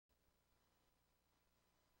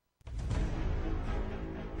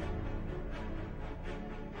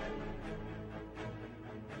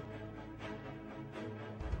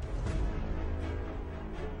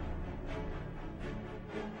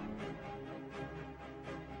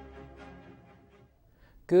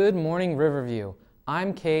Good morning, Riverview.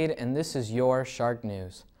 I'm Cade, and this is your Shark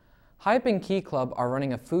News. Hype and Key Club are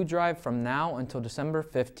running a food drive from now until December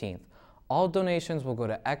 15th. All donations will go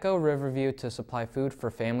to Echo Riverview to supply food for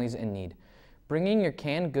families in need. Bringing your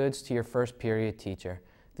canned goods to your first period teacher.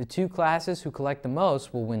 The two classes who collect the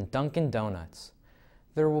most will win Dunkin' Donuts.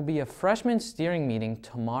 There will be a freshman steering meeting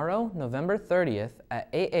tomorrow, November 30th at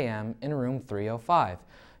 8 a.m. in room 305.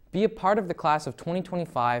 Be a part of the class of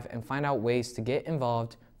 2025 and find out ways to get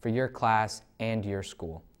involved for your class and your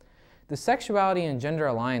school. The Sexuality and Gender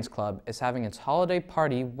Alliance Club is having its holiday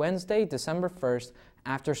party Wednesday, December 1st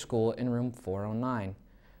after school in room 409.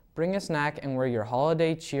 Bring a snack and where your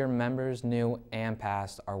holiday cheer members, new and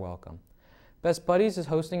past, are welcome. Best Buddies is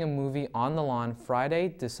hosting a movie on the lawn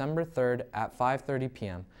Friday, December 3rd at 5:30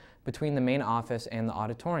 p.m. between the main office and the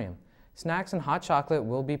auditorium. Snacks and hot chocolate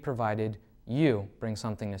will be provided. You bring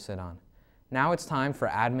something to sit on. Now it's time for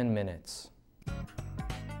Admin Minutes.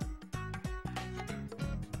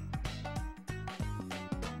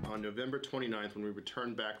 On November 29th, when we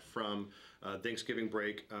return back from Thanksgiving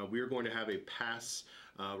break, we are going to have a pass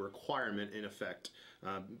requirement in effect.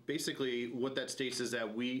 Basically, what that states is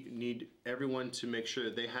that we need everyone to make sure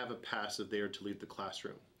that they have a pass if they are to leave the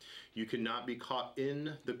classroom. You cannot be caught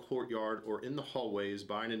in the courtyard or in the hallways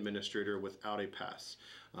by an administrator without a pass.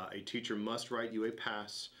 A teacher must write you a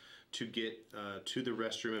pass to get to the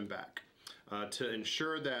restroom and back. To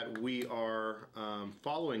ensure that we are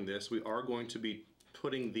following this, we are going to be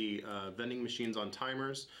putting the vending machines on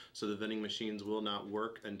timers, so the vending machines will not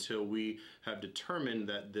work until we have determined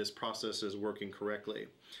that this process is working correctly.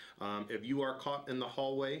 If you are caught in the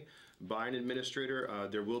hallway by an administrator,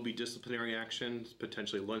 there will be disciplinary actions,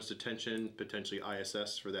 potentially lunch detention, potentially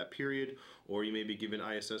ISS for that period, or you may be given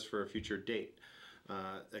ISS for a future date.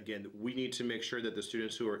 Again, we need to make sure that the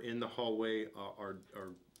students who are in the hallway are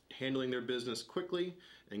handling their business quickly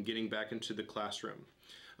and getting back into the classroom.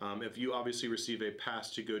 If you obviously receive a pass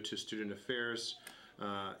to go to student affairs,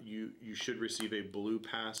 you should receive a blue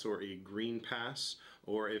pass or a green pass,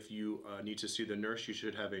 or if you need to see the nurse, you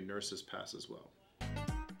should have a nurse's pass as well.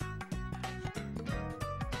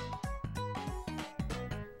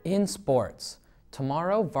 In sports,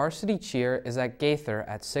 tomorrow varsity cheer is at Gaither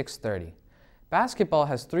at 6:30. Basketball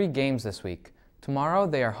has 3 games this week. Tomorrow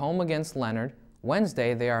they are home against Leonard,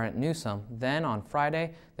 Wednesday they are at Newsome, then on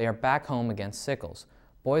Friday they are back home against Sickles.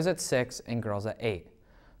 Boys at 6 and girls at 8.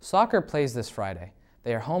 Soccer plays this Friday.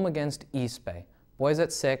 They are home against East Bay. Boys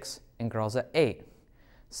at 6 and girls at 8.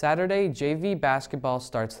 Saturday, JV basketball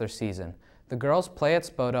starts their season. The girls play at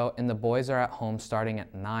Spoto and the boys are at home starting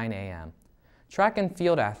at 9 a.m. Track and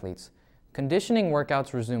field athletes. Conditioning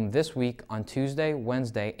workouts resume this week on Tuesday,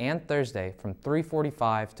 Wednesday, and Thursday from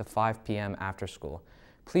 3:45 to 5 p.m. after school.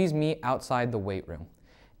 Please meet outside the weight room.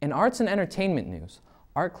 In arts and entertainment news,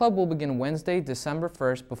 Art Club will begin Wednesday, December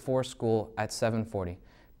 1st before school at 7:40.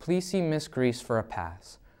 Please see Miss Grease for a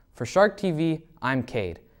pass. For Shark TV, I'm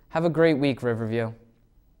Cade. Have a great week, Riverview.